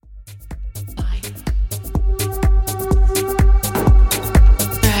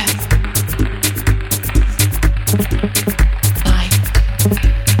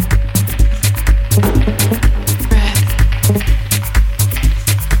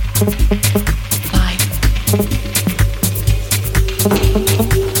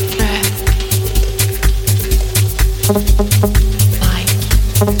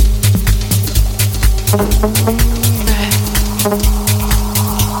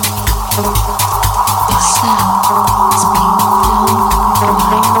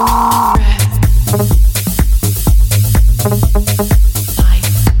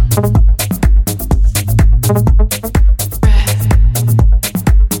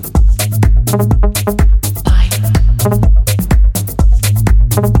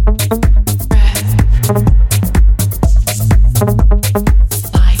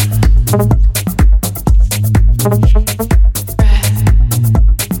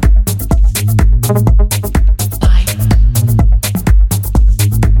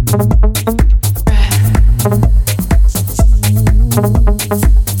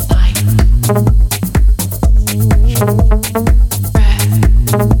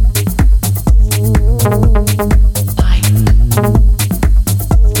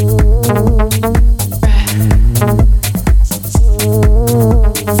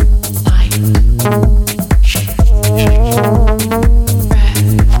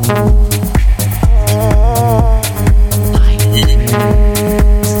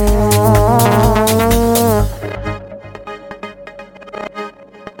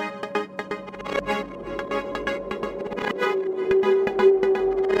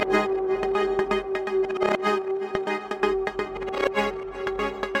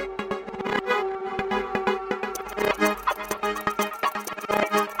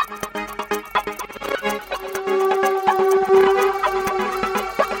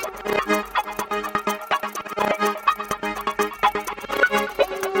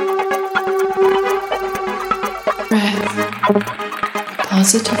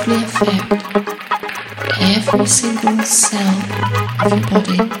positively affect every single cell of your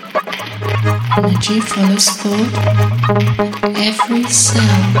body. Energy follows thought. Every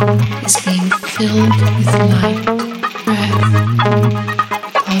cell is being filled with light. Breath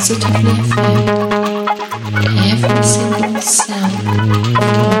positively affect every single cell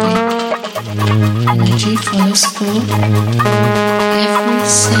of your body. Energy follows thought. Every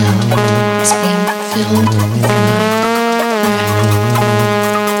cell is being filled with light. Breath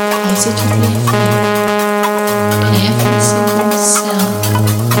positively affect every single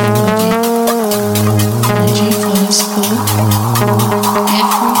cell